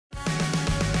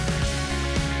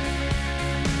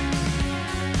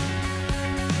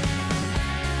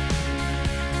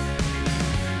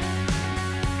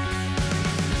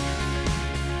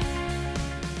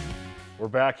We're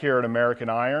back here at American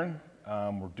Iron.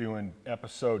 We're doing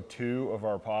episode 2 of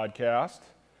our podcast.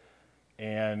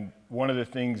 And one of the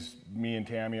things me and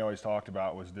Tammy always talked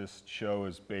about was this show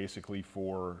is basically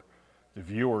for the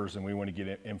viewers, and we want to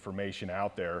get information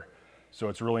out there. So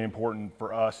it's really important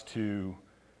for us to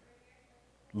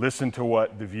listen to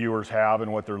what the viewers have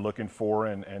and what they're looking for.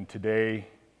 And today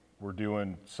we're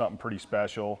doing something pretty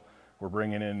special. We're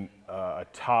bringing in a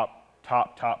top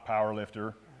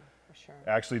powerlifter. For sure.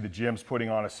 Actually, the gym's putting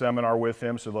on a seminar with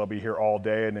him, so they'll be here all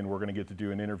day, and then we're going to get to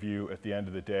do an interview at the end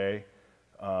of the day,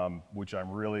 which I'm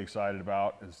really excited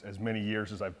about. As many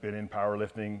years as I've been in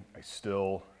powerlifting, I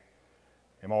still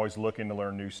am always looking to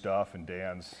learn new stuff, and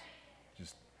Dan's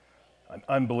just an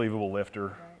unbelievable lifter,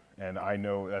 Right. and I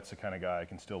know that's the kind of guy I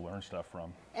can still learn stuff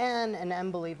from. And an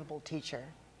unbelievable teacher.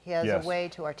 He has Yes. a way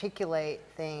to articulate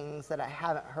things that I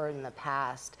haven't heard in the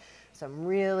past. So I'm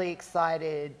really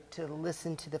excited to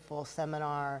listen to the full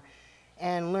seminar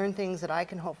and learn things that I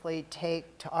can hopefully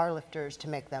take to our lifters to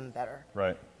make them better.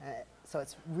 Right. So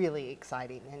it's really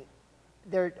exciting.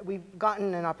 And we've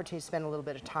gotten an opportunity to spend a little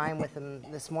bit of time with them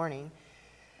this morning.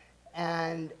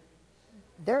 And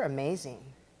they're amazing.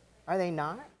 Are they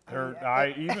not?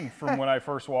 Even from when I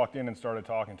first walked in and started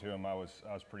talking to him, I was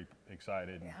pretty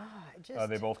excited. Yeah,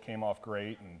 They both came off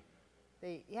great, and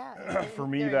for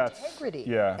me, their that's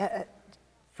integrity.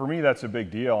 For me, that's a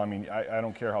big deal. I mean, I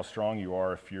don't care how strong you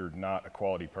are if you're not a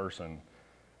quality person.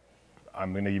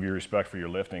 I'm going to give you respect for your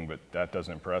lifting, but that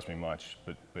doesn't impress me much.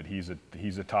 But he's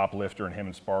a top lifter, and him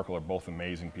and Sparkle are both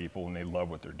amazing people, and they love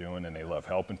what they're doing, and they love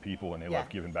helping people, and they love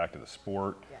giving back to the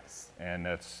sport. Yes. And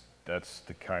that's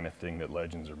the kind of thing that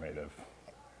legends are made of.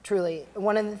 Truly,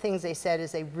 one of the things they said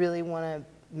is they really want to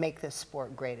make this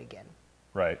sport great again.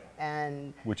 Right.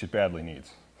 And which it badly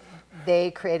needs.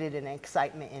 They created an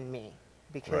excitement in me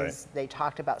because they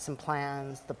talked about some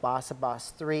plans, the Boss of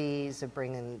Boss 3s, of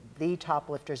bringing the top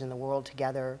lifters in the world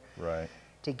together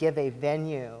to give a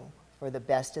venue for the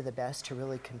best of the best to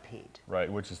really compete. Right,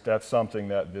 that's something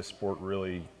that this sport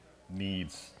really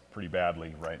needs pretty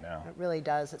badly right now. It really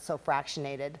does. It's so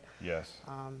fractionated. Yes.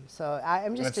 So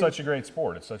I'm just. And it's such a great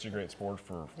sport. It's such a great sport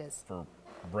for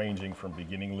ranging from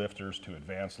beginning lifters to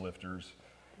advanced lifters.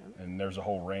 And there's a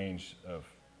whole range of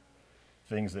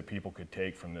things that people could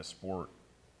take from this sport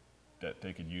that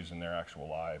they could use in their actual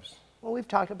lives. Well, we've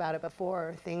talked about it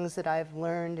before, things that I've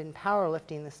learned in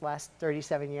powerlifting this last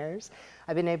 37 years.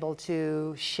 I've been able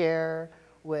to share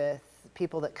with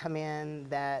people that come in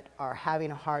that are having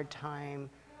a hard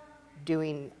time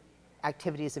doing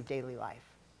activities of daily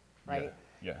life, right?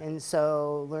 Yeah. And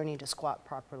so learning to squat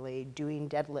properly, doing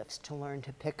deadlifts to learn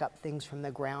to pick up things from the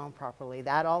ground properly,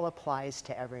 that all applies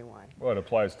to everyone. Well, it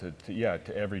applies to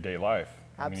everyday life.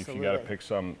 I mean, if you got to pick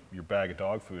your bag of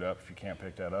dog food up, if you can't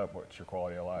pick that up, what's your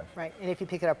quality of life? Right, and if you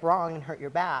pick it up wrong and hurt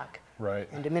your back,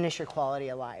 and diminish your quality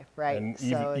of life, right? And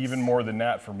even more than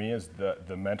that for me is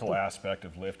the mental aspect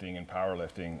of lifting and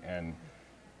powerlifting. And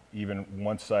even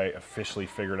once I officially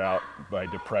figured out my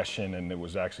depression and it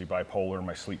was actually bipolar,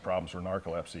 my sleep problems were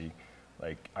narcolepsy,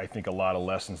 like I think a lot of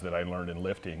lessons that I learned in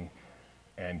lifting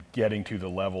and getting to the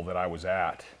level that I was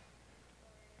at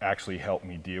actually helped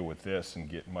me deal with this and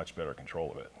get much better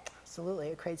control of it. Absolutely,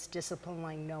 it creates discipline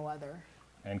like no other.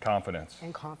 And confidence.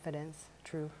 And confidence,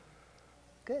 true.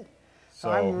 Good. So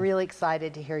I'm really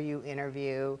excited to hear you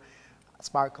interview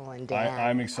Sparkle and Dan.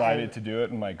 I'm excited to do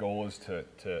it, and my goal is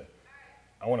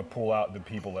I want to pull out the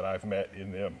people that I've met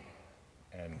in them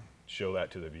and show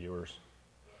that to the viewers.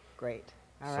 Great.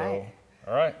 All right.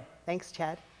 All right. Thanks,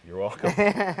 Chad. You're welcome.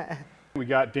 We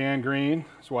got Dan Green,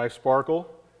 his wife Sparkle.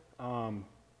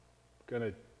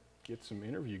 Gonna get some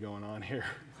interview going on here.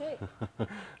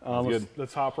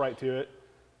 Let's hop right to it.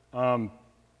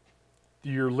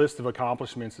 Your list of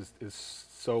accomplishments is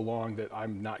so long that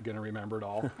I'm not gonna remember it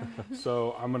all.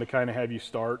 So I'm gonna kind of have you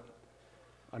start.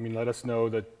 I mean, let us know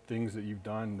the things that you've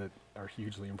done that are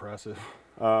hugely impressive.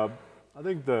 I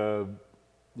think the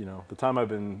time I've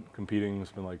been competing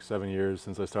has been like 7 years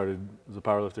since I started as a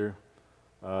powerlifter,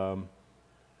 and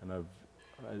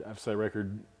I've set a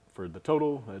record for the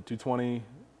total at 220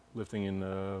 lifting in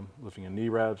knee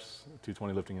wraps,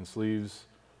 220 lifting in sleeves,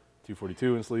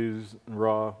 242 in sleeves and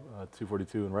raw,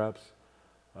 242 in wraps.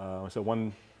 I set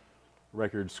one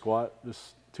record squat,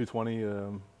 just 220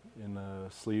 in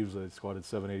sleeves. I squatted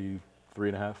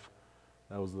 783.5.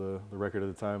 That was the record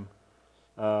at the time.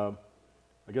 I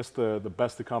guess the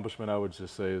best accomplishment I would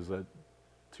just say is that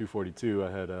 242 I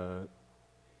had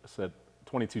set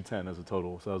 2210 as a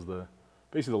total. So I was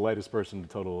basically the lightest person to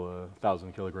total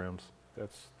 1,000 kilograms.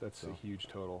 That's a huge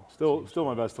total. Still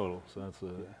my best total. So that's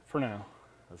for now.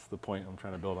 That's the point I'm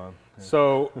trying to build on. Yeah.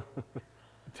 So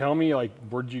Tell me, like,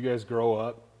 where did you guys grow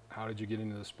up? How did you get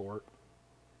into the sport?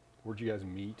 Where'd you guys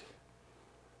meet?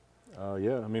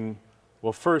 Yeah, I mean,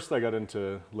 well, first I got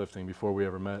into lifting before we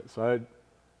ever met. So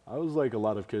I was like a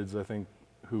lot of kids, I think,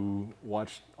 who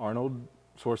watched Arnold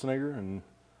Schwarzenegger, and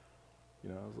you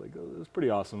know, I was like, oh, it's pretty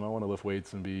awesome. I want to lift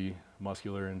weights and be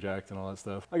muscular and jacked and all that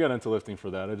stuff. I got into lifting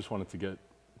for that. I just wanted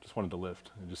to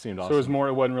lift. It just seemed awesome. So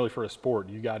it wasn't really for a sport.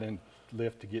 You got in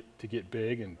lift to get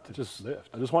big and to just lift.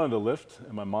 I just wanted to lift,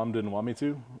 and my mom didn't want me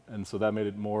to, and so that made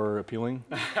it more appealing.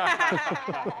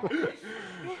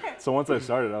 So once I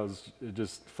started, it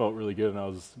just felt really good, and I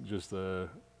was just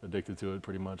addicted to it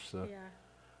pretty much. So Yeah.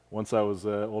 once I was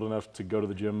old enough to go to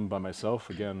the gym by myself,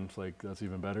 again, it's like that's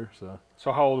even better.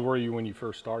 So how old were you when you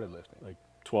first started lifting? Like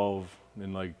 12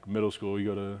 in like middle school,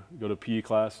 you go to PE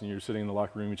class, and you're sitting in the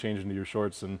locker room, you change into your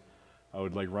shorts, and I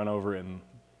would like run over and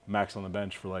max on the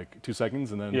bench for like 2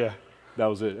 seconds, and then that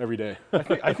was it every day.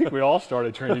 I think we all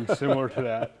started training similar to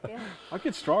that. Yeah. I'll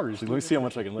get stronger. So let me see how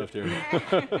much I can lift here.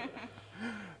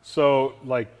 So,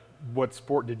 like, what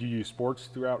sport did you use? Sports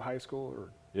throughout high school, or?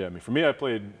 Yeah, I mean, for me, I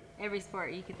played Every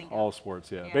sport you could think all of.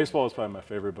 sports. Yeah, Yeah. baseball was probably my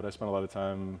favorite, but I spent a lot of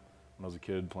time when I was a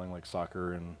kid playing like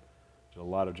soccer and did a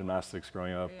lot of gymnastics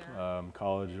growing up. Yeah.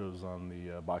 College, I was on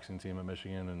the boxing team at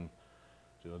Michigan, and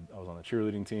I was on the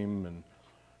cheerleading team. And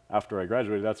after I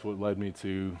graduated, that's what led me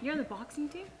to. You're on the boxing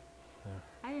team?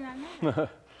 Yeah. I did not know that.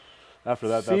 After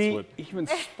that, See, that's what. even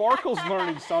Sparkle's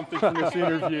learning something from this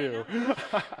interview.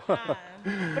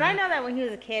 But I know that when he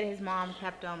was a kid, his mom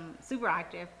kept him super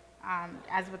active.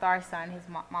 As with our son, his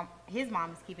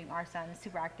mom is keeping our son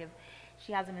super active.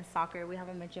 She has him in soccer. We have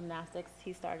him in gymnastics.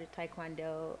 He started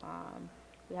taekwondo.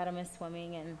 We had him in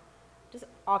swimming and just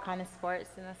all kind of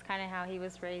sports. And that's kind of how he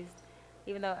was raised.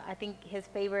 Even though I think his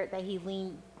favorite that he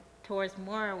leaned towards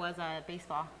more was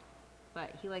baseball.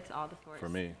 But he likes all the sports. For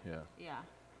me, yeah. Yeah.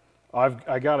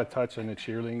 I got to touch on the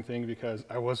cheerleading thing because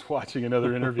I was watching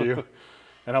another interview,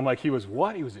 and I'm like, he was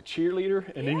what? He was a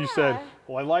cheerleader? And then you said,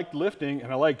 well, I liked lifting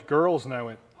and I liked girls, and I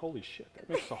went, holy shit, that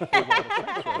makes a whole lot of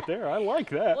sense right there. I like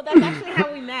that. Well, that's actually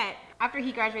how we met. After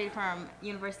he graduated from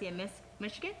University of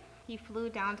Michigan, he flew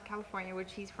down to California,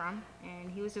 which he's from, and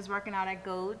he was just working out at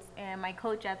Goats. And my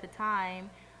coach at the time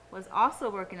was also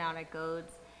working out at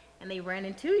Goats, and they ran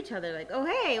into each other like, oh,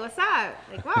 hey, what's up?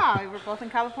 Like, wow, we're both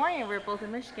in California, we're both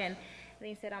in Michigan. And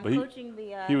he said, I'm coaching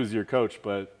the... He was your coach,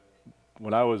 but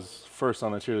when I was first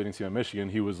on the cheerleading team at Michigan,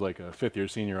 he was like a fifth-year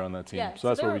senior on that team. Yeah, so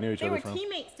that's where we knew each other from. They were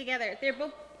teammates together. They're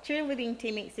both cheerleading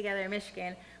teammates together in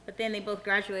Michigan, but then they both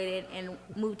graduated and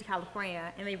moved to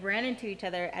California, and they ran into each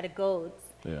other at a Gold's.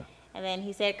 Yeah. And then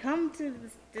he said, come to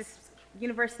this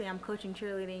university, I'm coaching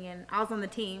cheerleading, and I was on the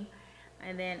team.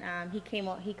 And then he came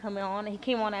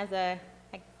on as a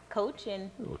coach, and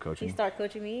he started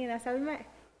coaching me, and that's how we met.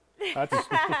 That's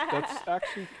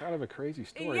actually kind of a crazy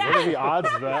story. Yeah. What are the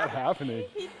odds of that happening?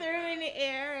 He threw me in the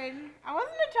air, and I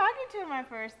wasn't talking to him at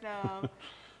first, though.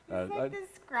 He's like this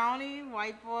scrawny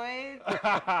white boy. Like,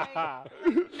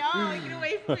 no, get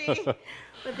away from me.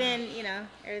 But then, you know,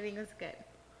 everything was good.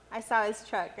 I saw his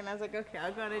truck, and I was like, okay,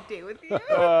 I'll go on a date with you.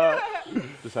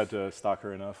 Just had to stalk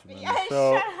her enough. And Yeah,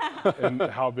 So, shut up. and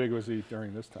how big was he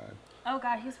during this time? Oh,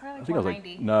 God, he was probably I like think I was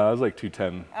 190. like, no, I was like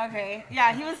 210. Okay,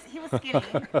 yeah, he was skinny.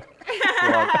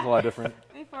 It's a lot different.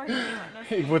 Before he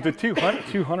Hey, with the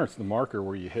 200's the marker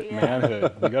where you hit manhood.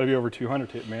 You got to be over 200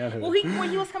 to hit manhood. Well, when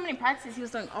he was coming in practice, he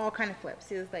was doing all kind of flips.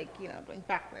 He was like, you know, doing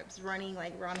backflips, running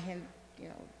like around him, you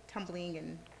know, tumbling,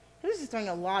 and he was just doing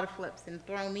a lot of flips and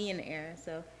throwing me in the air.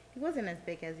 So he wasn't as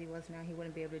big as he was now. He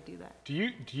wouldn't be able to do that. Do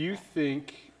you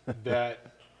think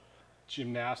that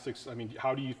gymnastics? I mean,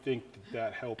 how do you think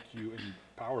that helped you in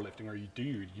powerlifting? Or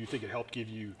do you think it helped give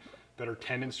you better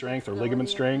tendon strength or ligament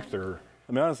strength? Or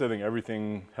I mean, honestly, I think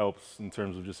everything helps in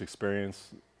terms of just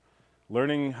experience.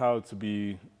 Learning how to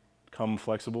become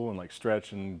flexible and like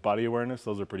stretch and body awareness,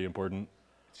 those are pretty important.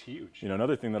 it's huge. You know,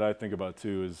 another thing that I think about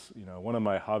too is, you know, one of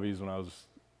my hobbies when I was,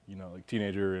 you know, like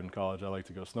teenager in college, I like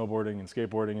to go snowboarding and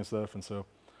skateboarding and stuff. And so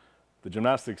the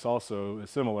gymnastics also is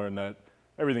similar in that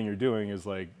everything you're doing is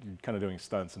like, you're kind of doing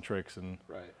stunts and tricks and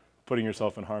putting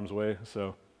yourself in harm's way.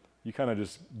 So you kind of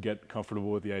just get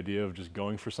comfortable with the idea of just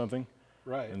going for something.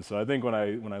 Right. And so I think when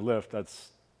I lift,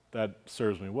 that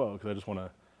serves me well because I just want to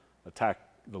attack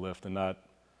the lift and not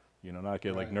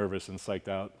get like nervous and psyched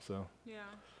out. So Yeah.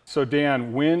 So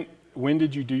Dan, when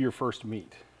did you do your first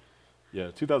meet? yeah,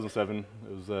 2007.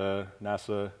 It was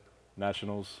NASA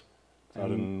Nationals out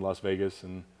in Las Vegas,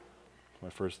 and my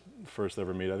first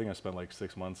ever meet. I think I spent like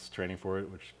 6 months training for it,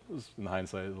 which was in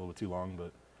hindsight a little bit too long,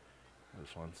 but it was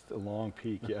fun. A long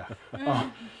peak, yeah.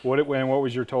 What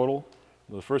was your total?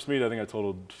 The first meet, I think I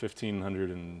totaled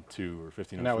 1,502 or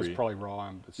 1,503. And that was probably raw,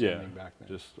 I'm assuming, back then.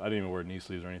 Just, I didn't even wear knee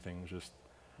sleeves or anything. It was just,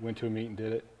 went to a meet and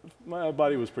did it? my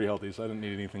body was pretty healthy, so I didn't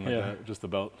need anything like that, just the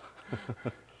belt.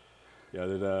 Yeah, I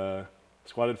did,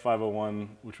 squatted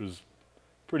 501, which was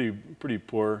pretty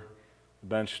poor.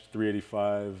 Benched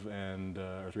 385 and,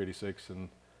 or 386, and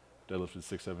deadlifted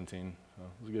 617. So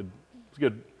it was a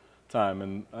good time,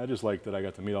 and I just liked that I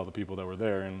got to meet all the people that were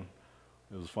there, and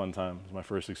it was a fun time. It was my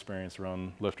first experience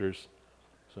around lifters,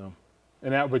 so.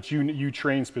 And that, but you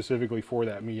trained specifically for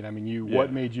that meet. I mean,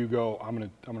 what made you go, I'm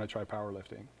gonna try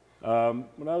powerlifting?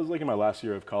 When I was like in my last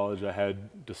year of college, I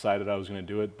had decided I was gonna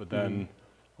do it, but then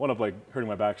I wound up like hurting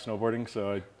my back snowboarding,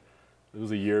 so it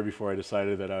was a year before I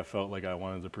decided that I felt like I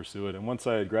wanted to pursue it. And once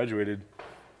I had graduated,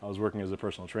 I was working as a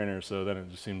personal trainer, so then it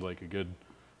just seemed like a good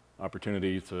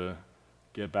opportunity to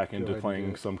get back into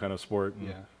playing some kind of sport.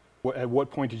 Yeah. At what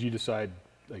point did you decide,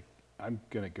 like, I'm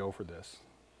gonna go for this?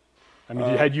 I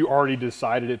mean, had you already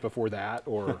decided it before that,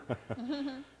 or?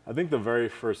 I think the very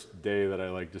first day that I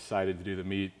like decided to do the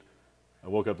meet, I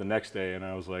woke up the next day and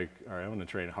I was like, all right, I'm gonna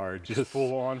train hard. Just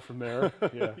full on from there?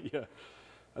 Yeah. Yeah.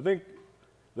 I think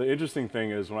the interesting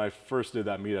thing is when I first did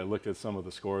that meet, I looked at some of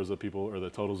the scores that people, or the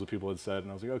totals that people had said,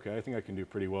 and I was like, okay, I think I can do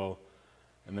pretty well.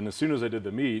 And then as soon as I did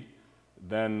the meet,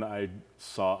 then I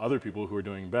saw other people who were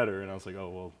doing better, and I was like, oh,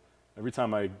 well, every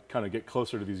time I kind of get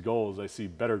closer to these goals, I see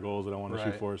better goals that I want to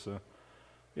shoot for. So,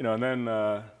 you know, and then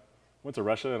went to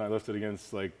Russia, and I lifted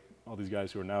against like all these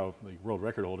guys who are now like world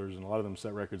record holders, and a lot of them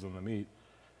set records on the meet.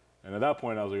 And at that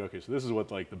point, I was like, okay, so this is what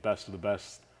like the best of the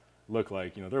best look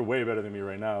like. You know, they're way better than me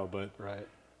right now, but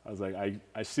I was like,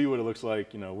 I see what it looks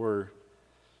like. You know, we're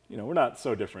not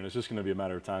so different. It's just going to be a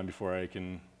matter of time before I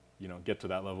can, you know, get to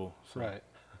that level. So. Right.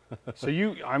 So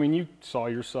you saw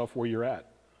yourself where you're at.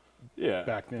 Yeah.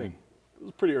 Back then. It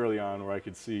was pretty early on where I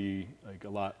could see like a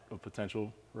lot of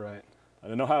potential. Right. I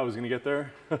didn't know how I was going to get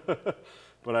there,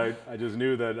 but I just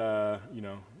knew that, you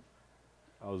know,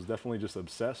 I was definitely just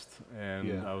obsessed,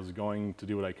 and I was going to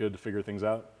do what I could to figure things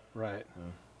out. Right.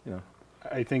 You know.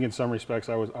 I think in some respects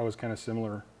I was kind of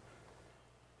similar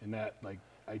in that, like,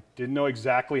 I didn't know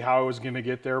exactly how I was going to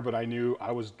get there, but I knew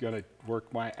I was going to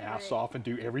work my ass off and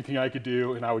do everything I could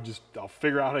do, and I'll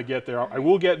figure out how to get there. I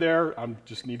will get there. I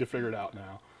just need to figure it out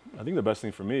now. I think the best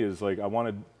thing for me is like I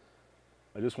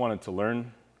just wanted to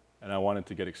learn, and I wanted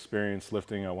to get experience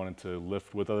lifting. I wanted to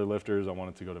lift with other lifters. I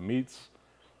wanted to go to meets.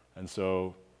 And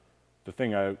so the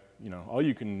thing you know, all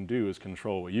you can do is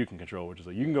control what you can control, which is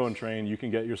like you can go and train, you can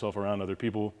get yourself around other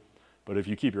people, but if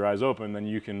you keep your eyes open, then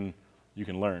you can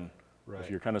learn. Right.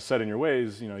 If you're kind of set in your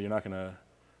ways, you know, you're not going to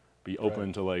be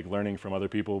open to like learning from other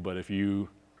people. But if you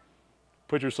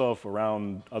put yourself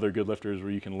around other good lifters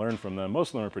where you can learn from them, most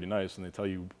of them are pretty nice and they tell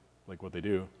you like what they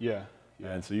do. Yeah.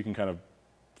 And so you can kind of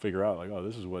figure out like, oh,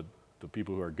 this is what the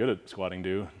people who are good at squatting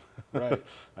do. Right.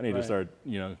 I need to start,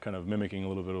 you know, kind of mimicking a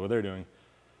little bit of what they're doing.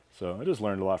 So I just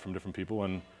learned a lot from different people,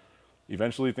 and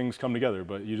eventually things come together,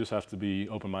 but you just have to be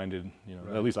open-minded, you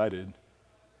know, at least I did.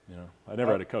 You know, I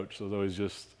never had a coach, so I was always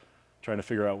just trying to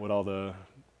figure out what all the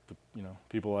you know,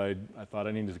 people I thought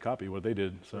I needed to copy, what they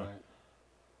did. So,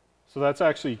 so that's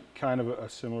actually kind of a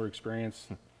similar experience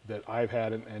that I've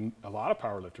had, and a lot of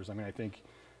powerlifters. I mean, I think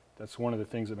that's one of the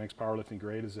things that makes powerlifting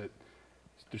great is that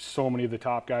there's so many of the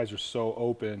top guys are so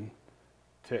open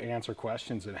to answer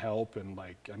questions and help. And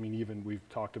like, I mean, even we've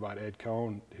talked about Ed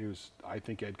Cohn, I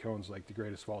think Ed Cohn's like the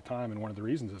greatest of all time. And one of the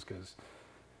reasons is because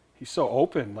he's so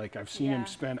open. Like I've seen him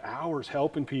spend hours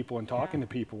helping people and talking to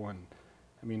people. And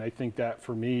I mean, I think that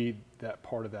for me, that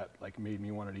part of that like made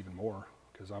me want it even more,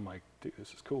 because I'm like, dude,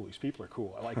 this is cool. These people are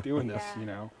cool. I like doing this, you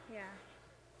know? Yeah.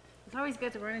 It's always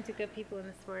good to run into good people in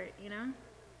the sport, you know?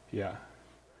 Yeah.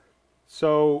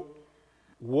 So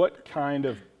what kind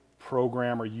of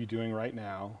program are you doing right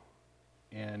now,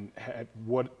 and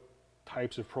what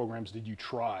types of programs did you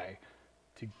try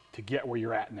to get where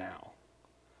you're at now?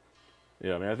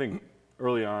 Yeah, I mean, I think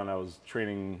early on I was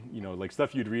training, you know, like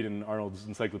stuff you'd read in Arnold's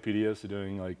encyclopedia, so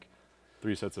doing like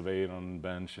 3 sets of 8 on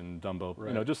bench and dumbbell,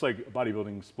 you know, just like a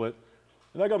bodybuilding split.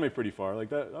 And that got me pretty far. Like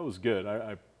that was good.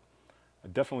 I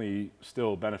definitely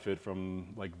still benefit from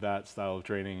like that style of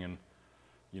training, and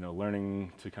you know,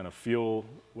 learning to kind of feel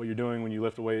what you're doing when you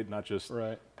lift a weight, not just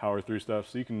power through stuff,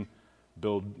 so you can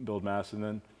build mass. And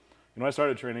then, you know, when I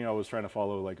started training, I was trying to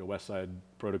follow like a West Side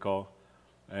protocol,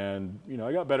 and you know,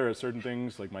 I got better at certain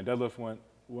things. Like my deadlift went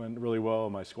really well,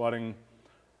 my squatting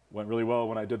went really well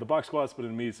when I did the box squats, but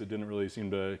in meets it didn't really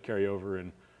seem to carry over.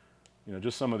 And you know,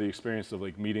 just some of the experience of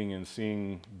like meeting and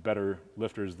seeing better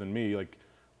lifters than me, like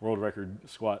world record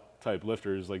squat type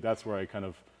lifters, like that's where I kind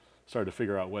of started to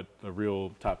figure out what the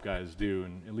real top guys do,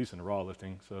 and at least in raw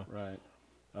lifting. So Right.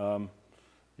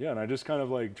 yeah, and I just kind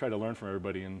of like try to learn from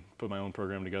everybody and put my own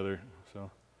program together. So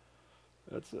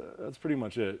that's pretty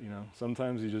much it. You know,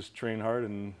 sometimes you just train hard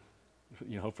and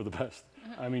hope for the best.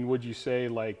 I mean, would you say,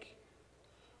 like,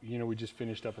 we just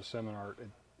finished up a seminar. It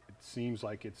seems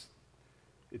like it's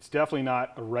definitely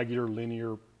not a regular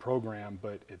linear program,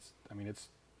 but it's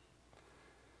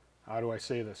how do I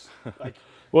say this? Like,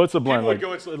 Well, it's a blend. people would Like,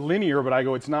 go, it's linear, but I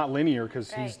go, it's not linear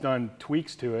because he's Right. done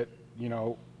tweaks to it,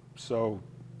 so.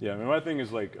 yeah, I mean, my thing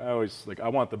is like I always I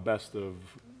want the best of,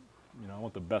 I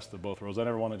want the best of both worlds. I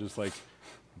never want to just like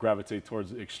gravitate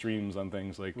towards extremes on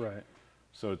things. Like, Right.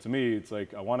 so to me, it's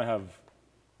like I want to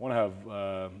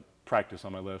have practice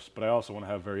on my lifts, but I also want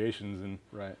to have variations. And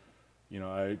Right.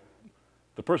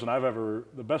 the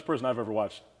best person I've ever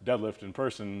watched deadlift in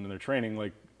person in their training,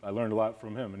 like I learned a lot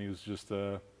from him, and he was just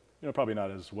probably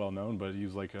not as well known, but he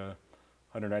was like a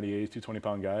 198,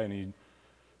 220-pound guy, and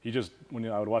he just, when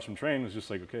I would watch him train, was just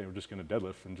like, okay, we're just going to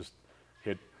deadlift and just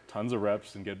hit tons of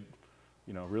reps and get,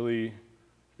 really,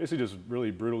 basically just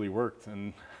really brutally worked,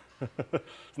 and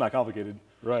it's not complicated.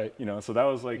 Right. So that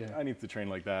was like, Yeah. I need to train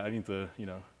like that. I need to,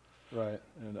 Right.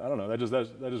 and I don't know, that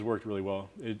just worked really well.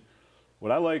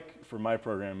 What I like for my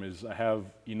program is I have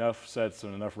enough sets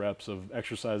and enough reps of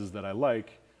exercises that I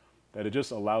like, that it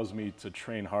just allows me to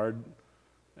train hard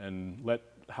and let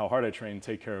how hard I train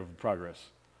take care of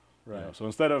progress. Right. So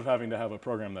instead of having to have a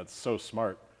program that's so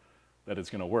smart that it's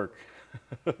going to work,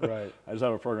 Right. I just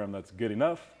have a program that's good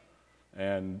enough,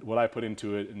 and what I put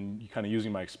into it, and kind of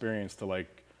using my experience to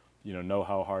like, know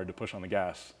how hard to push on the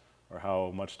gas or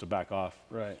how much to back off.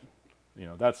 Right.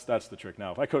 That's the trick.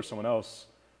 Now, if I coach someone else,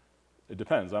 it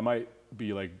depends. I might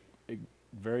be like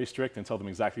very strict and tell them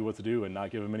exactly what to do and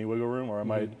not give them any wiggle room, or I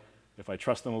might, if I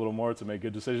trust them a little more to make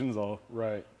good decisions, I'll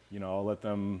Right. I'll let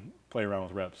them play around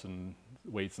with reps and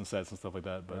weights and sets and stuff like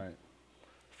that. But Right.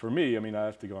 for me, I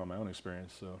have to go on my own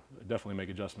experience, so I definitely make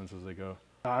adjustments as they go.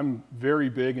 I'm very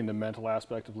big in the mental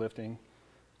aspect of lifting.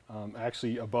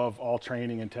 Actually, above all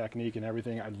training and technique and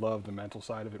everything, I love the mental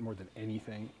side of it more than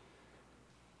anything.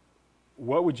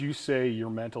 What would you say your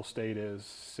mental state is,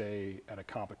 say, at a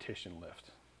competition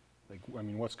lift? Like,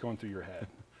 what's going through your head?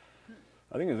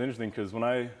 I think it's interesting because when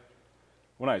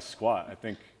I squat, I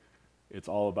think it's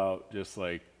all about just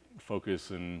like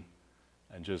focus and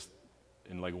just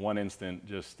in like one instant,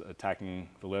 just attacking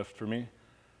the lift for me.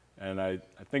 And I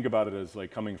think about it as like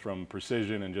coming from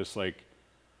precision and just like,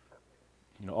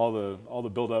 all the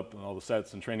build up and all the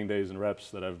sets and training days and reps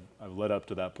that I've led up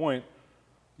to that point,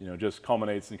 just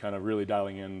culminates in kind of really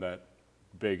dialing in that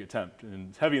big attempt. And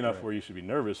it's heavy enough Right. where you should be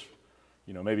nervous.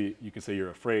 Maybe you can say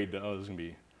you're afraid that, this is gonna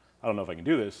be, I don't know if I can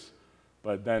do this,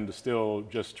 but then to still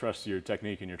just trust your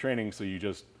technique and your training, so you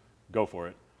just go for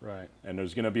it. Right. And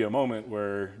there's gonna be a moment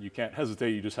where you can't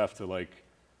hesitate, you just have to like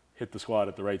hit the squat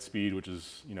at the right speed, which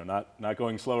is, not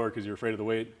going slower because you're afraid of the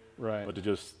weight, Right. but to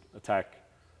just attack.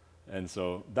 And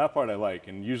so that part I like,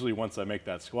 and usually once I make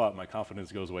that squat, my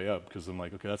confidence goes way up because I'm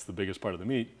like, okay, that's the biggest part of the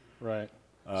meet. Right.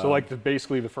 So like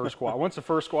basically the first squat. Once the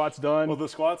first squat's done. Well, the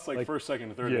squats, like first, second,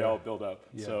 and third, they yeah. all build up.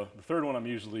 Yeah. So the third one,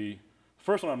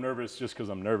 first one I'm nervous just because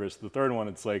I'm nervous. The third one,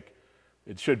 it's like,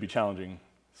 it should be challenging.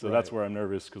 So Right. that's where I'm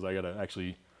nervous because I got to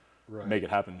actually Right. make it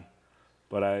happen.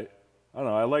 But I don't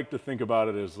know, I like to think about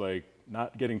it as like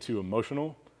not getting too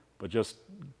emotional, but just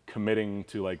committing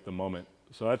to like the moment.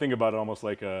 So I think about it almost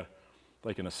like an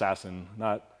assassin,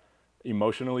 not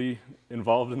emotionally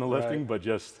involved in the lifting, Right. but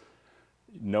just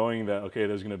knowing that, okay,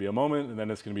 there's going to be a moment and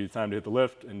then it's going to be time to hit the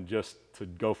lift, and just to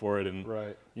go for it and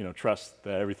Right. trust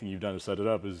that everything you've done to set it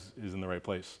up is in the right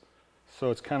place.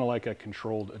 So it's kind of like a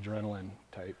controlled adrenaline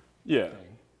type Yeah.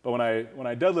 thing. But when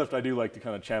I deadlift, I do like to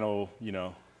kind of channel,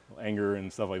 anger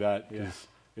and stuff like that, because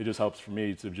it just helps for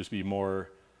me to just be more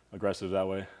aggressive that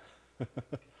way.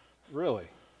 Really?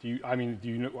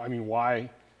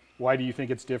 Why do you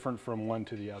think it's different from one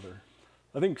to the other?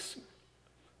 I think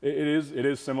it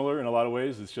is similar in a lot of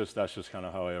ways. It's just, that's just kind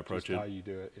of how I approach Just how it. you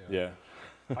do it. Yeah.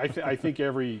 I think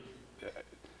everybody's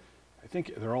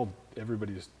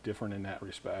different in that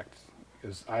respect.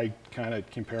 Because I kind of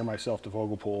compare myself to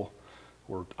Vogelpool,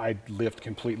 where I lift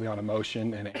completely on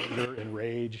emotion and anger and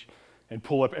rage, and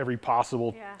pull up every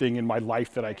possible thing in my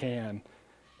life that I can.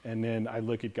 And then I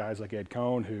look at guys like Ed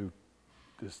Cohn, who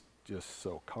is just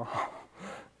so calm,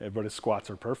 but his squats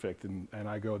are perfect. And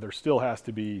I go, there still has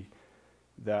to be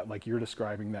that, like you're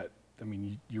describing, that,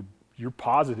 you're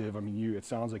positive. It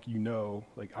sounds like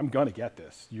like I'm gonna get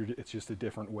this. It's just a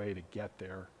different way to get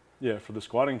there. Yeah, for the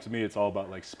squatting, to me, it's all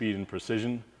about like speed and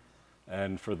precision.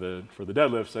 And for the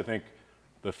deadlifts, I think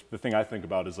the thing I think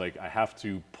about is like I have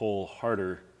to pull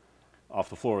harder off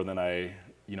the floor than I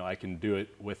can do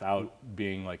it without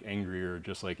being like angry or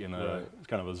just like in a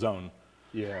kind of a zone.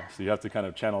 Yeah. So you have to kind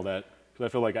of channel that, because I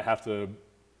feel like I have to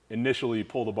initially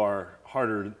pull the bar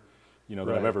harder, than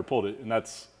I've ever pulled it, and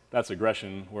that's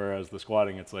aggression. Whereas the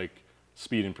squatting, it's like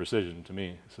speed and precision to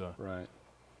me. So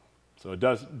so it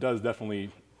does definitely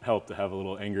help to have a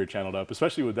little anger channeled up,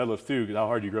 especially with deadlift too, because how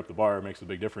hard you grip the bar makes a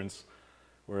big difference.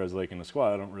 Whereas like in the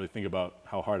squat, I don't really think about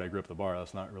how hard I grip the bar.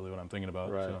 That's not really what I'm thinking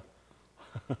about. Right.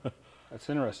 So. That's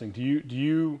interesting. Do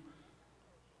you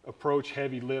approach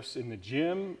heavy lifts in the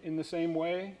gym in the same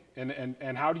way?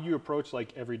 And how do you approach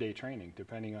like everyday training,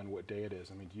 depending on what day it is?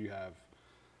 I mean, do you have,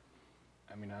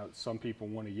 some people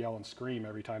want to yell and scream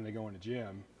every time they go in the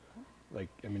gym. Like,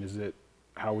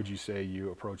 how would you say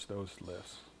you approach those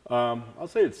lifts? I'll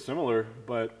say it's similar,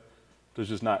 but there's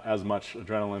just not as much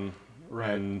adrenaline.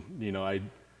 Right. And,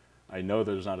 I know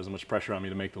there's not as much pressure on me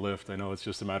to make the lift. I know it's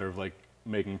just a matter of like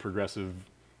making progressive,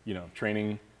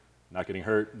 training, not getting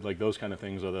hurt. Like those kind of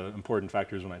things are the important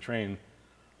factors when I train.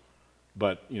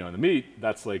 But, in the meet,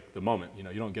 that's like the moment. You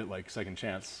don't get like second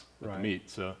chance with the meet.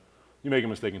 So you make a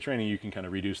mistake in training, you can kind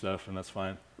of redo stuff, and that's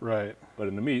fine. Right. But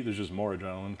in the meet, there's just more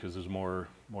adrenaline because there's more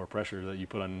pressure that you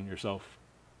put on yourself.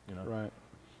 Right.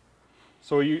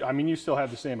 So you still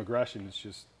have the same aggression. It's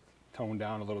just toned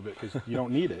down a little bit because you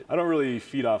don't need it. I don't really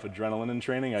feed off adrenaline in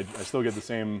training. I still get the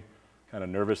same kind of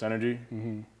nervous energy.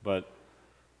 But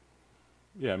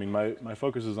yeah, my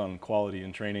focus is on quality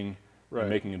in training and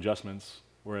making adjustments.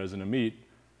 Whereas in a meet,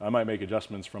 I might make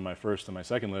adjustments from my first to my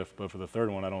second lift, but for the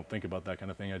third one, I don't think about that kind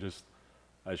of thing.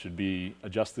 I should be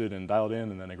adjusted and dialed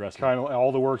in and then aggressive. Kind of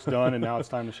all the work's done and now it's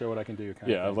time to show what I can do.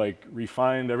 I've like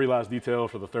refined every last detail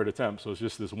for the third attempt. So it's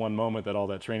just this one moment that all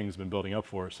that training has been building up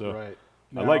for. So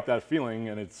I like that feeling,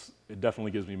 and it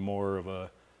definitely gives me more of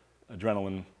a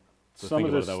adrenaline to think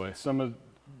about it that way. Some of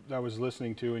that I was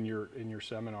listening to in your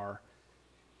seminar,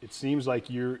 it seems like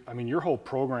your whole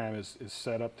program is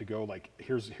set up to go like,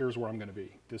 here's where I'm going to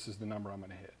be. This is the number I'm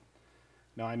going to hit.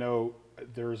 Now I know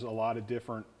there's a lot of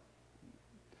different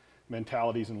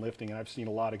mentalities in lifting, and I've seen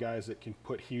a lot of guys that can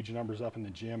put huge numbers up in the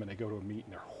gym and they go to a meet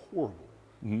and they're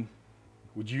horrible.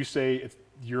 Would you say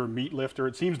you're a meat lifter?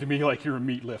 It seems to me like you're a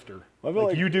meat lifter. I feel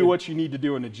like you do what you need to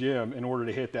do in the gym in order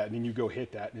to hit that, and then you go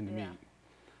hit that in the meet.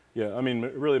 Yeah,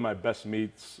 really my best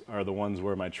meets are the ones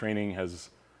where my training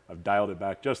I've dialed it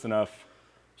back just enough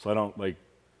so I don't like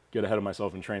get ahead of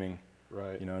myself in training.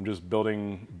 Right. I'm just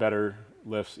building better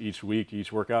lifts each week,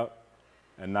 each workout,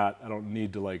 and I don't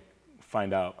need to like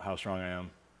find out how strong I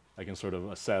am. I can sort of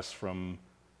assess from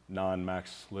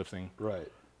non-max lifting.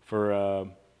 Right. For I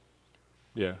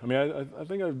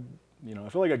think I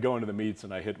feel like I go into the meets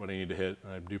and I hit what I need to hit,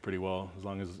 and I do pretty well as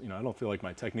long as I don't feel like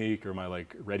my technique or my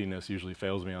like readiness usually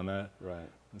fails me on that. Right.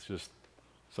 It's just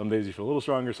some days you feel a little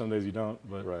stronger, some days you don't.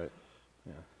 But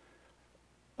yeah.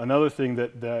 Another thing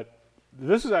that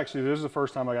this is the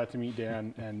first time I got to meet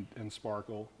Dan and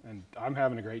Sparkle, and I'm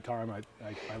having a great time.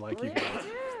 I like you guys.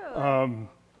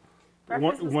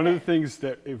 One of the things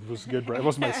that it was good. It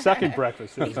was my second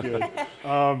breakfast. It was good.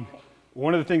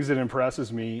 One of the things that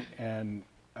impresses me, and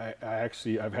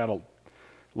I've had a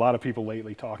lot of people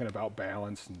lately talking about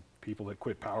balance and people that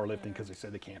quit powerlifting because they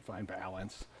said they can't find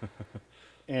balance.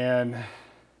 And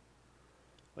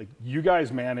like you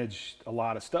guys manage a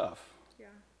lot of stuff. Yeah.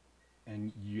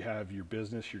 And you have your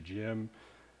business, your gym,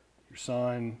 your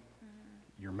son,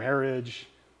 your marriage.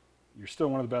 You're still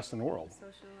one of the best in the world. Social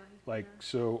life. Like,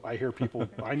 so I hear people,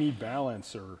 I need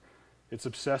balance, or it's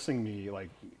obsessing me. Like,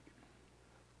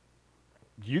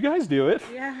 you guys do it.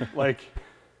 Yeah. Like,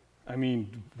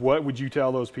 what would you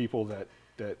tell those people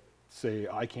that say,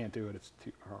 I can't do it, it's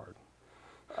too hard?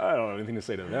 I don't have anything to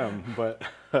say to them, but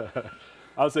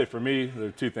I would say for me, there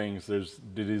are two things. There's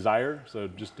the desire, so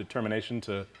just determination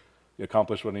to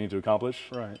accomplish what I need to accomplish.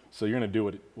 Right. So you're going to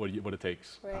do what it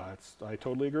takes. Right. I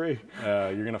totally agree.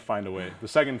 You're going to find a way. The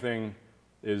second thing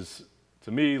is,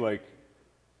 to me, like,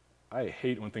 I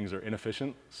hate when things are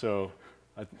inefficient. So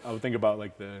I would think about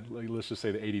let's just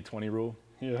say the 80-20 rule.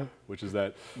 Yeah. Which is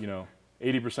that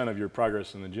 80% of your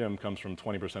progress in the gym comes from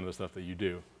 20% of the stuff that you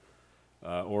do,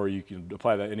 or you can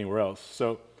apply that anywhere else.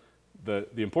 So the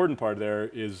important part there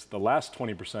is the last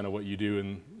 20% of what you do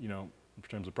in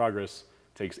terms of progress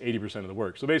takes 80% of the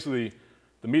work. So basically,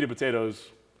 the meat and potatoes,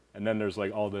 and then there's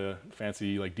like all the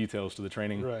fancy like details to the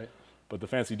training. Right. But the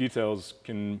fancy details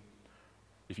can,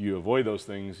 if you avoid those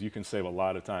things, you can save a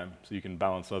lot of time. So you can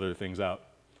balance other things out.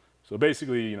 So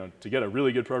basically, to get a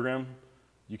really good program,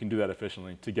 you can do that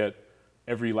efficiently. To get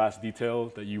every last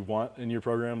detail that you want in your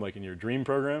program, like in your dream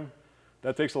program,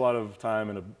 that takes a lot of time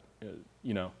and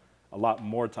you know, a lot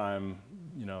more time,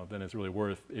 you know, than it's really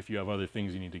worth if you have other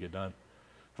things you need to get done.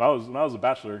 When I was a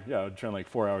bachelor, yeah, I would train like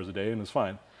 4 hours a day and it's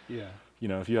fine. Yeah. You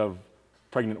know, if you have a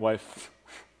pregnant wife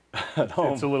at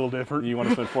home, It's a little different. you want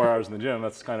to spend 4 hours in the gym,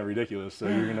 that's kind of ridiculous. So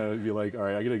you're going to be like, all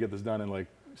right, I got to get this done in like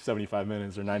 75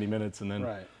 minutes or 90 minutes. And then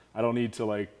I don't need to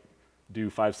like do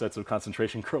 5 sets of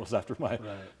concentration curls after my,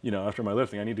 you know, after my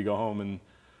lifting. I need to go home, and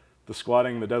the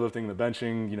squatting, the deadlifting, the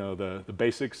benching, you know, the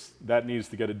basics, that needs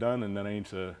to get it done. And then I need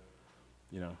to,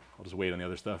 you know, I'll just wait on the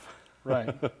other stuff.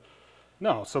 Right.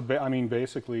 No, so I mean,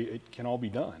 basically, it can all be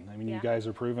done. I mean, you guys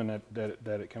are proving that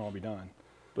it can all be done.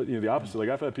 But you know, the opposite. Like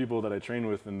I've had people that I train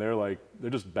with, and they're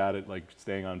just bad at like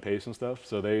staying on pace and stuff.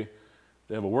 So they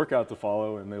have a workout to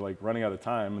follow, and they're like running out of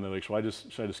time, and they're like, should I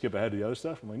just skip ahead to the other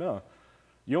stuff? I'm like, no,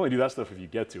 you only do that stuff if you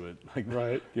get to it. Like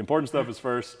the important stuff is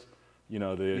first. You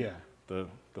know,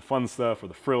 the fun stuff or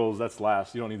the frills, that's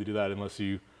last. You don't need to do that unless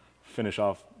you finish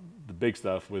off the big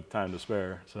stuff with time to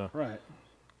spare. So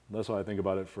that's how I think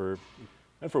about it for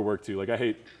work too. Like I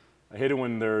hate it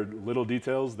when there are little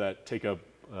details that take up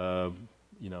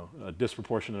you know, a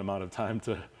disproportionate amount of time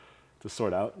to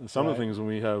sort out. And some of the things when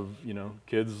we have, you know,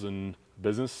 kids and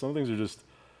business, some things are just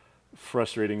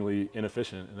frustratingly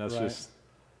inefficient, and that's just,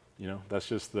 you know, that's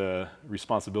just the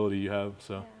responsibility you have.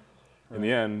 So in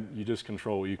the end, you just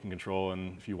control what you can control,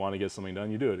 and if you want to get something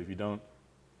done, you do it. If you don't,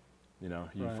 you know,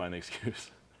 you find an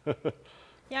excuse.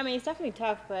 Yeah, I mean, it's definitely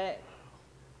tough, but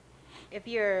if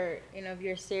you're, you know, if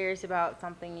you're serious about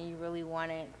something and you really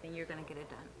want it, then you're gonna get it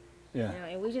done. Yeah.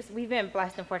 You know, and we've been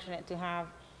blessed and fortunate to have,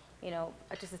 you know,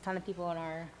 just a ton of people on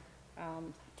our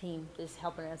team just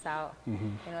helping us out. You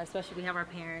know, especially we have our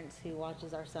parents who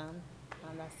watches our son.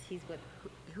 He's with,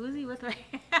 who is he with?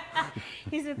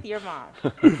 He's with your mom.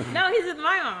 No, he's with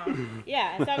my mom.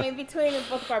 Yeah. So I mean, between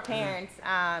both of our parents,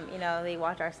 you know, they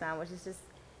watch our son, which is just,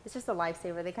 it's just a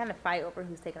lifesaver. They kind of fight over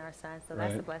who's taking our son, so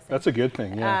that's a blessing. That's a good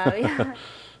thing, yeah. Yeah.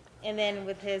 And then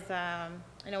with his,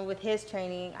 you know, with his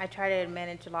training, I try to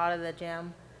manage a lot of the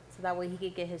gym, so that way he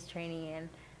could get his training in.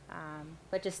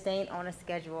 But just staying on a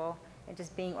schedule and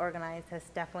just being organized has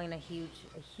definitely been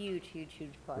a huge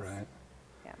plus. Right.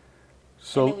 Yeah.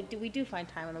 So we do find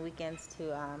time on the weekends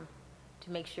to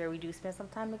make sure we do spend some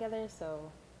time together.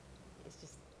 So it's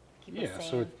just keep us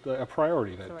sane. So it's a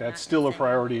priority. That's still a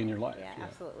priority in your life. Yeah,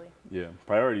 absolutely. Yeah,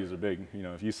 priorities are big. You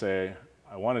know, if you say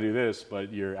I want to do this,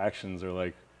 but your actions are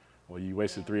like, well, you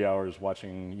wasted 3 hours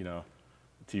watching, you know,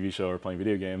 a TV show or playing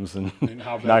video games, and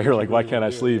now you're like, why can't I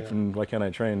sleep and why can't I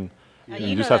train?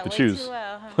 You just have to choose.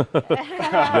 Well,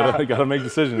 huh? you gotta make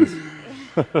decisions.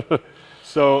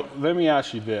 So let me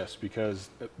ask you this, because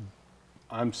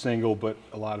I'm single, but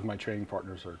a lot of my training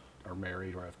partners are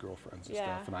married or have girlfriends and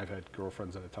stuff, and I've had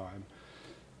girlfriends at a time.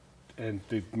 And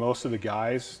most of the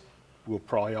guys will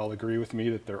probably all agree with me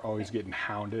that they're always getting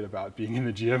hounded about being in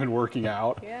the gym and working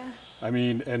out. Yeah. I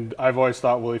mean, and I've always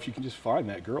thought, well, if you can just find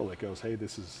that girl that goes, hey,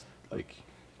 this is like,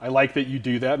 I like that you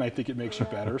do that, and I think it makes you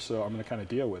better, so I'm going to kind of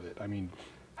deal with it. I mean,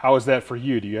 how is that for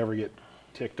you? Do you ever get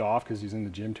ticked off because he's in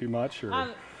the gym too much? Or?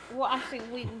 Well, actually,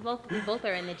 we both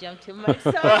are in the gym too much.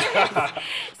 So I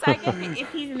guess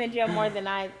if he's in the gym more than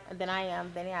I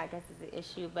am, then yeah, I guess it's an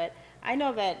issue. But I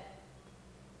know that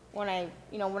when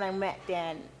I met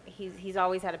Dan, he's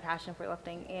always had a passion for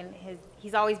lifting, and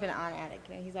he's always been an on addict.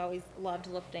 You know, he's always loved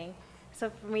lifting. So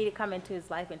for me to come into his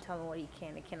life and tell him what he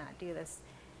can and cannot do,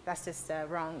 that's just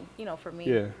wrong, you know, for me.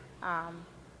 Yeah.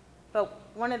 But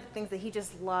one of the things that he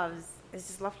just loves is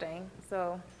just lifting.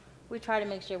 So we try to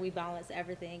make sure we balance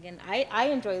everything. And I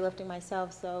enjoy lifting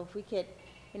myself, so if we could,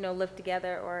 you know, lift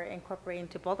together or incorporate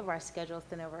into both of our schedules,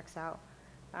 then it works out.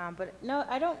 But no,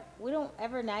 we don't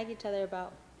ever nag each other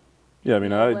about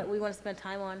what we want to spend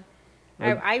time on.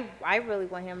 I really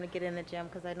want him to get in the gym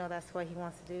because I know that's what he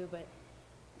wants to do. But,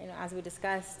 you know, as we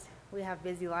discussed, we have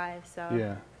busy lives.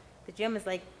 So the gym is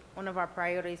like one of our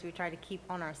priorities we try to keep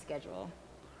on our schedule.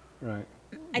 Right.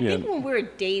 I think when we were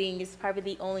dating is probably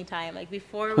the only time. Like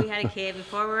before we had a kid,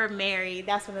 before we were married,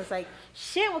 that's when it's like,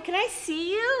 shit, well, can I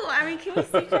see you? I mean, can we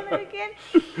see each other again?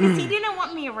 Because he didn't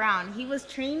want me around. He was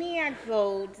training at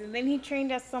Gold's, and then he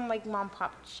trained at some like mom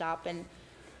pop shop, and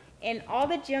all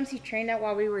the gyms he trained at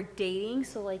while we were dating,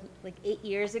 so like 8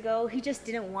 years ago, he just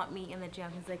didn't want me in the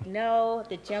gym. He's like, no,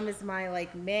 the gym is my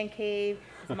like man cave.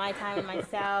 It's my time and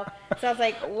myself. So I was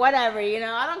like, whatever, you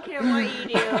know, I don't care what you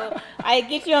do. I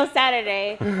get you on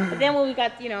Saturday. But then when we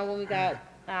got, you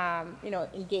know,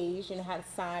 engaged and had a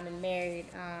son and married,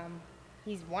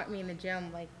 he's wanting me in the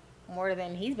gym like more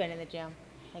than he's been in the gym.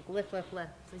 Like lift. So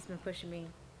he's been pushing me.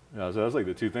 Yeah, so that's like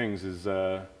the two things is,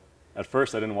 at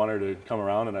first I didn't want her to come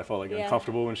around, and I felt like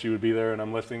uncomfortable when she would be there and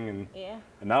I'm lifting, and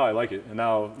now I like it. And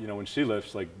now, you know, when she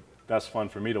lifts, like that's fun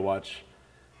for me to watch,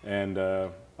 and I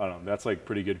don't know, that's like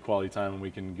pretty good quality time when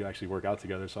we can actually work out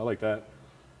together. So I like that.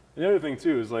 And the other thing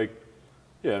too is like,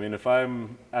 yeah, I mean, if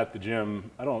I'm at the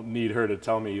gym, I don't need her to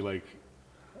tell me like,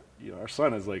 you know, our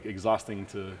son is like exhausting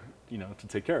to, you know, to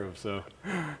take care of. So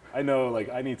I know like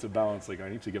I need to balance, like I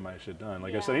need to get my shit done.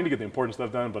 Like I said, I need to get the important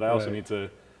stuff done, but I also need to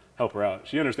help her out.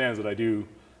 She understands that I do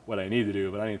what I need to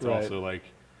do, but I need to also like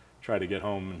try to get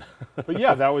home. But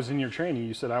yeah, that was in your training.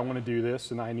 You said, I want to do this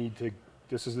and I need to,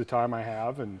 this is the time I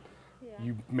have, and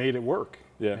you made it work.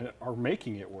 And are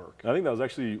making it work. I think that was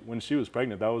actually when she was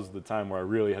pregnant. That was the time where I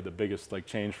really had the biggest like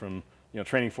change from, you know,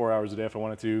 training 4 hours a day if I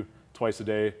wanted to, twice a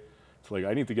day, to like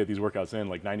I need to get these workouts in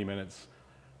like 90 minutes.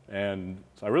 And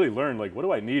so I really learned like what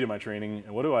do I need in my training,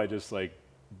 and what do I just like,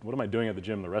 what am I doing at the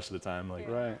gym the rest of the time? Like,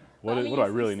 what do I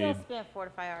really need? You still spend 4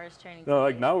 to 5 hours training. No,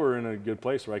 like now we're in a good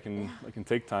place where I can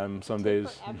take time some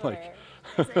days. Like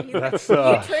that's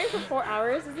you train for 4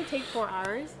 hours. Does it take 4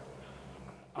 hours?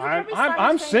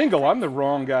 I'm single. I'm the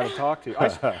wrong guy to talk to.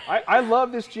 I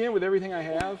love this gym with everything I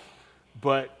have,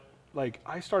 but like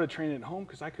I started training at home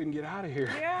because I couldn't get out of here.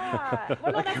 Yeah.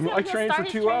 Well, no, I trained for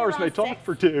 2 hours and I talked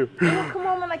for 2. We'll come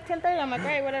home at like 10:30. I'm like, all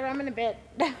right, whatever. I'm in bed.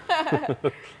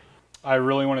 I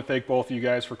really want to thank both of you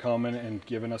guys for coming and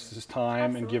giving us this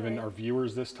time and giving our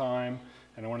viewers this time.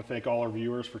 And I want to thank all our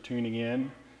viewers for tuning in.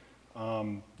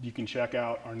 You can check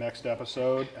out our next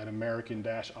episode at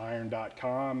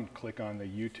american-iron.com. Click on the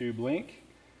YouTube link.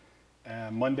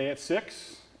 Monday at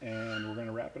 6, and we're going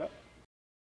to wrap it up.